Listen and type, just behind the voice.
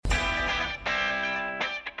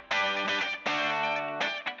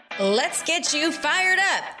Let's get you fired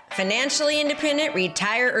up. Financially independent,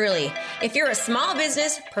 retire early. If you're a small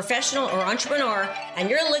business, professional, or entrepreneur,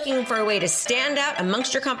 and you're looking for a way to stand out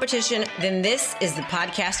amongst your competition, then this is the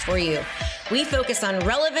podcast for you. We focus on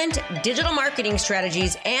relevant digital marketing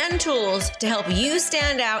strategies and tools to help you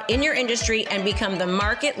stand out in your industry and become the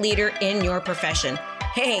market leader in your profession.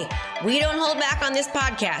 Hey, we don't hold back on this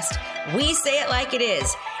podcast. We say it like it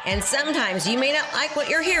is. And sometimes you may not like what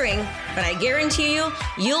you're hearing, but I guarantee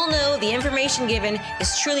you'll know the information given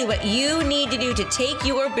is truly what you need to do to take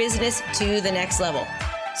your business to the next level.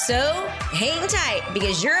 So hang tight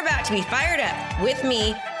because you're about to be fired up with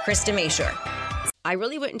me, Krista Mashore. I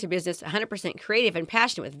really went into business 100% creative and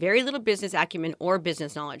passionate with very little business acumen or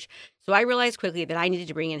business knowledge. So I realized quickly that I needed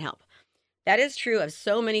to bring in help. That is true of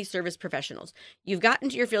so many service professionals. You've gotten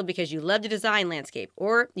into your field because you love to design landscape,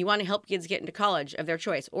 or you want to help kids get into college of their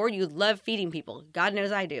choice, or you love feeding people. God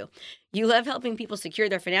knows I do. You love helping people secure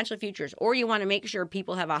their financial futures, or you want to make sure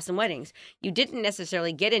people have awesome weddings. You didn't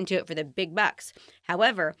necessarily get into it for the big bucks.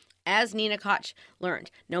 However, as Nina Koch learned,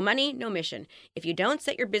 no money, no mission. If you don't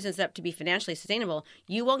set your business up to be financially sustainable,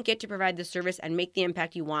 you won't get to provide the service and make the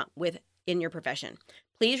impact you want in your profession.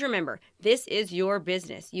 Please remember, this is your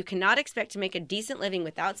business. You cannot expect to make a decent living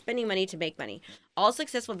without spending money to make money. All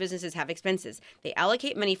successful businesses have expenses. They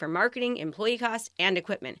allocate money for marketing, employee costs, and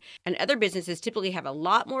equipment. And other businesses typically have a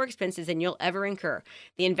lot more expenses than you'll ever incur.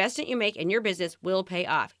 The investment you make in your business will pay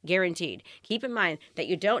off, guaranteed. Keep in mind that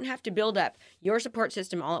you don't have to build up your support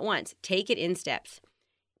system all at once. Take it in steps.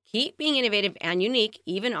 Keep being innovative and unique,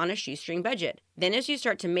 even on a shoestring budget. Then as you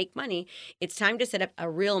start to make money, it's time to set up a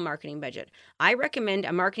real marketing budget. I recommend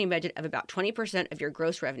a marketing budget of about 20% of your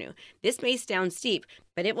gross revenue. This may sound steep,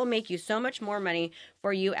 but it will make you so much more money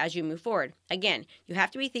for you as you move forward. Again, you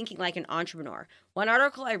have to be thinking like an entrepreneur. One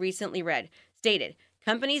article I recently read stated,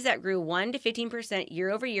 companies that grew 1 to 15% year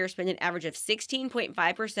over year spend an average of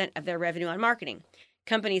 16.5% of their revenue on marketing.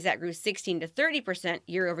 Companies that grew 16 to 30%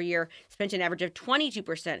 year over year spent an average of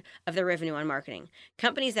 22% of their revenue on marketing.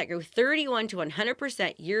 Companies that grew 31 to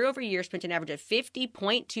 100% year over year spent an average of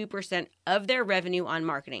 50.2% of their revenue on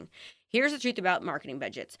marketing. Here's the truth about marketing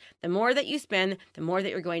budgets. The more that you spend, the more that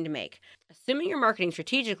you're going to make. Assuming you're marketing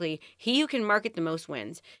strategically, he who can market the most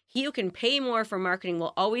wins. He who can pay more for marketing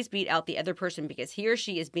will always beat out the other person because he or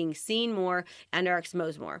she is being seen more and are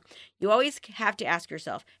exposed more. You always have to ask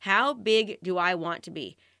yourself, how big do I want to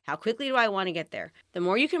be? How quickly do I want to get there? The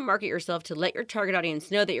more you can market yourself to let your target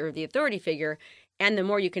audience know that you're the authority figure, and the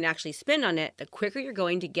more you can actually spend on it, the quicker you're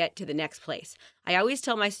going to get to the next place. I always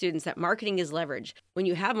tell my students that marketing is leverage. When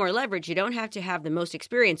you have more leverage, you don't have to have the most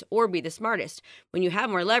experience or be the smartest. When you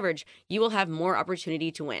have more leverage, you will have more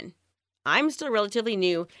opportunity to win. I'm still relatively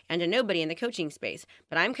new and a nobody in the coaching space,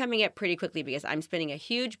 but I'm coming up pretty quickly because I'm spending a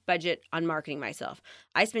huge budget on marketing myself.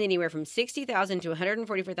 I spend anywhere from $60,000 to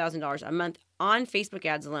 $144,000 a month on Facebook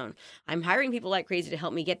ads alone. I'm hiring people like crazy to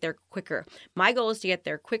help me get there quicker. My goal is to get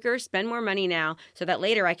there quicker, spend more money now, so that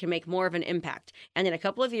later I can make more of an impact. And in a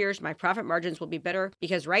couple of years, my profit margins will be better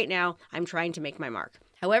because right now I'm trying to make my mark.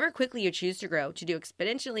 However quickly you choose to grow, to do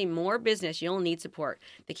exponentially more business, you'll need support.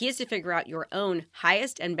 The key is to figure out your own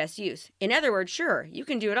highest and best use. In other words, sure, you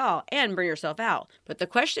can do it all and burn yourself out. But the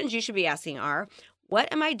questions you should be asking are, what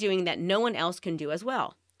am I doing that no one else can do as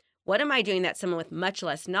well? What am I doing that someone with much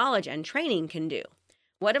less knowledge and training can do?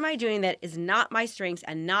 What am I doing that is not my strengths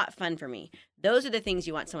and not fun for me? Those are the things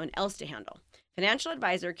you want someone else to handle. Financial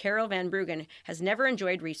advisor Carol Van Bruggen has never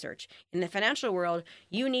enjoyed research. In the financial world,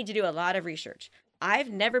 you need to do a lot of research.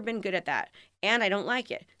 I've never been good at that, and I don't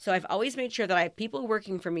like it. So I've always made sure that I have people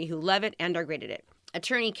working for me who love it and are great at it.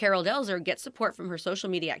 Attorney Carol Delzer gets support from her social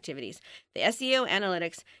media activities, the SEO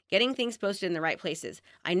analytics, getting things posted in the right places.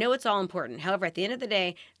 I know it's all important. However, at the end of the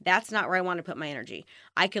day, that's not where I want to put my energy.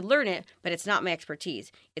 I could learn it, but it's not my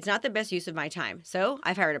expertise. It's not the best use of my time. So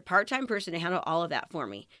I've hired a part-time person to handle all of that for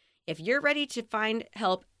me. If you're ready to find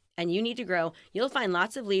help and you need to grow, you'll find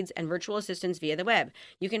lots of leads and virtual assistants via the web.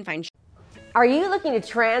 You can find Are you looking to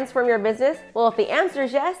transform your business? Well, if the answer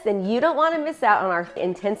is yes, then you don't want to miss out on our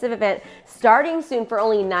intensive event starting soon for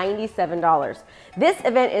only $97. This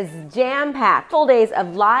event is jam-packed, full days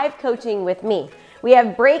of live coaching with me. We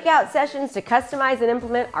have breakout sessions to customize and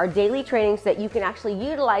implement our daily trainings so that you can actually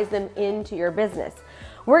utilize them into your business.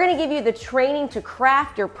 We're going to give you the training to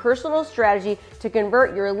craft your personal strategy to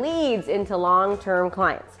convert your leads into long-term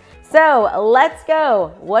clients. So let's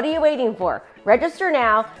go. What are you waiting for? Register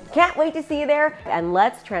now. Can't wait to see you there, and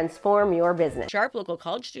let's transform your business. Sharp local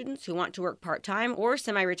college students who want to work part-time or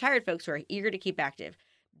semi-retired folks who are eager to keep active.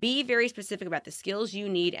 Be very specific about the skills you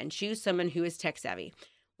need and choose someone who is tech savvy.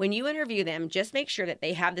 When you interview them, just make sure that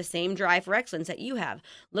they have the same drive for excellence that you have.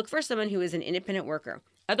 Look for someone who is an independent worker.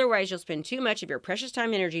 Otherwise, you'll spend too much of your precious time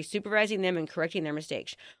and energy supervising them and correcting their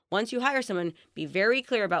mistakes. Once you hire someone, be very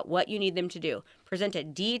clear about what you need them to do. Present a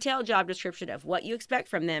detailed job description of what you expect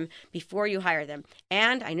from them before you hire them.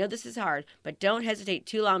 And I know this is hard, but don't hesitate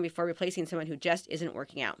too long before replacing someone who just isn't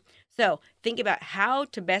working out. So think about how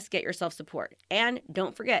to best get yourself support. And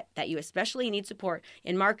don't forget that you especially need support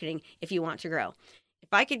in marketing if you want to grow.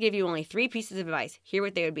 If I could give you only 3 pieces of advice, here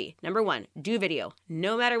what they would be. Number 1, do video,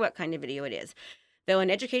 no matter what kind of video it is, though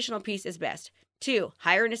an educational piece is best. 2,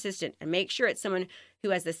 hire an assistant and make sure it's someone who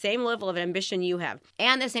has the same level of ambition you have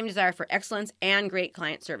and the same desire for excellence and great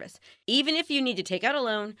client service. Even if you need to take out a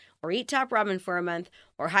loan or eat top ramen for a month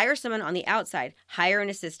or hire someone on the outside, hire an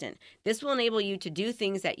assistant. This will enable you to do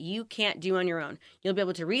things that you can't do on your own. You'll be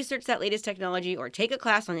able to research that latest technology or take a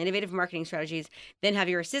class on innovative marketing strategies, then have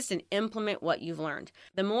your assistant implement what you've learned.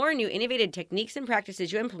 The more new innovative techniques and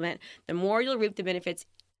practices you implement, the more you'll reap the benefits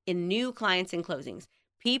in new clients and closings.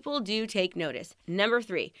 People do take notice. Number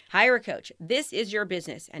 3, hire a coach. This is your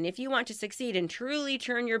business. And if you want to succeed and truly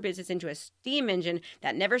turn your business into a steam engine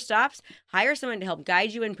that never stops, hire someone to help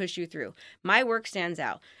guide you and push you through. My work stands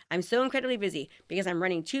out. I'm so incredibly busy because I'm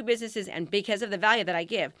running 2 businesses and because of the value that I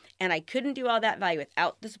give. And I couldn't do all that value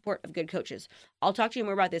without the support of good coaches. I'll talk to you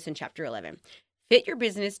more about this in chapter 11. Fit your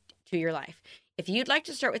business to your life. If you'd like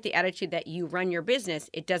to start with the attitude that you run your business,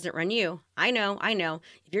 it doesn't run you. I know.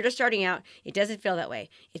 If you're just starting out, it doesn't feel that way.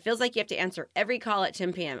 It feels like you have to answer every call at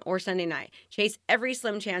 10 p.m. or Sunday night, chase every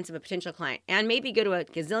slim chance of a potential client, and maybe go to a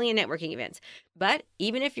gazillion networking events. But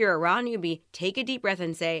even if you're a raw newbie, take a deep breath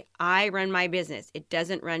and say, I run my business. It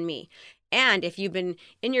doesn't run me. And if you've been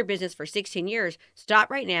in your business for 16 years, stop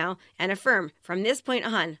right now and affirm, from this point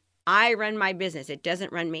on, I run my business. It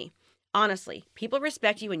doesn't run me. Honestly, people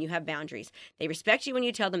respect you when you have boundaries. They respect you when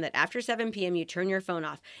you tell them that after 7 p.m. you turn your phone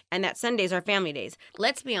off and that Sundays are family days.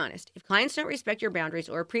 Let's be honest. If clients don't respect your boundaries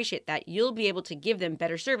or appreciate that, you'll be able to give them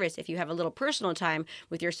better service if you have a little personal time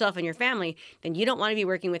with yourself and your family, then you don't want to be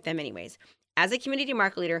working with them anyways. As a community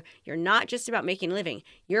market leader, you're not just about making a living.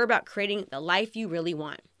 You're about creating the life you really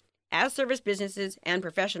want. As service businesses and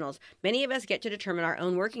professionals, many of us get to determine our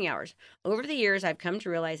own working hours. Over the years, I've come to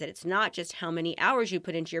realize that it's not just how many hours you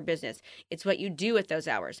put into your business, it's what you do with those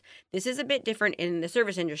hours. This is a bit different in the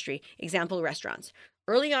service industry, example, restaurants.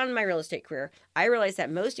 Early on in my real estate career, I realized that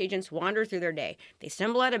most agents wander through their day. They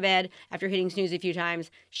stumble out of bed after hitting snooze a few times,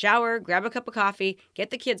 shower, grab a cup of coffee, get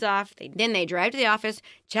the kids off. Then they drive to the office,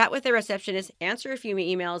 chat with the receptionist, answer a few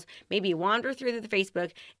emails, maybe wander through the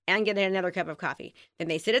Facebook, and get another cup of coffee. Then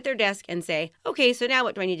they sit at their desk and say, okay, so now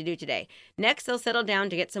what do I need to do today? Next, they'll settle down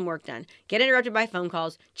to get some work done, get interrupted by phone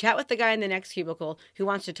calls, chat with the guy in the next cubicle who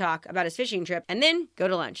wants to talk about his fishing trip, and then go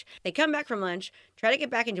to lunch. They come back from lunch, try to get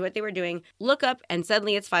back into what they were doing, look up, and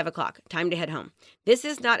suddenly it's 5 o'clock. Time to head home. This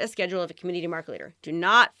is not a schedule of a community market leader. Do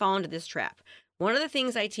not fall into this trap. One of the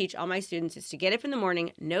things I teach all my students is to get up in the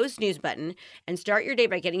morning, no snooze button, and start your day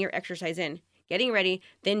by getting your exercise in, getting ready,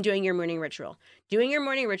 then doing your morning ritual. Doing your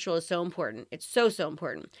morning ritual is so important. It's so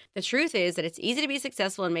important. The truth is that it's easy to be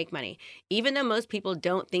successful and make money, even though most people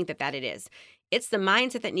don't think that it is. It's the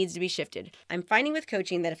mindset that needs to be shifted. I'm finding with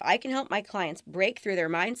coaching that if I can help my clients break through their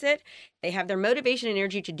mindset, they have their motivation and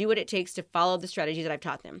energy to do what it takes to follow the strategies that I've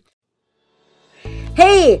taught them.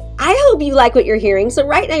 Hey, I hope you like what you're hearing. So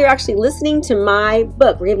right now you're actually listening to my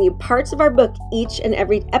book. We're giving you parts of our book each and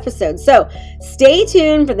every episode. So stay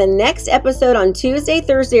tuned for the next episode on Tuesday,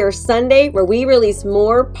 Thursday, or Sunday, where we release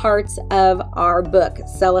more parts of our book,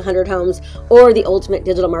 Sell 100 Homes, or the Ultimate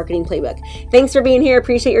Digital Marketing Playbook. Thanks for being here.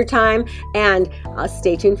 Appreciate your time, and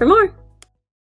stay tuned for more.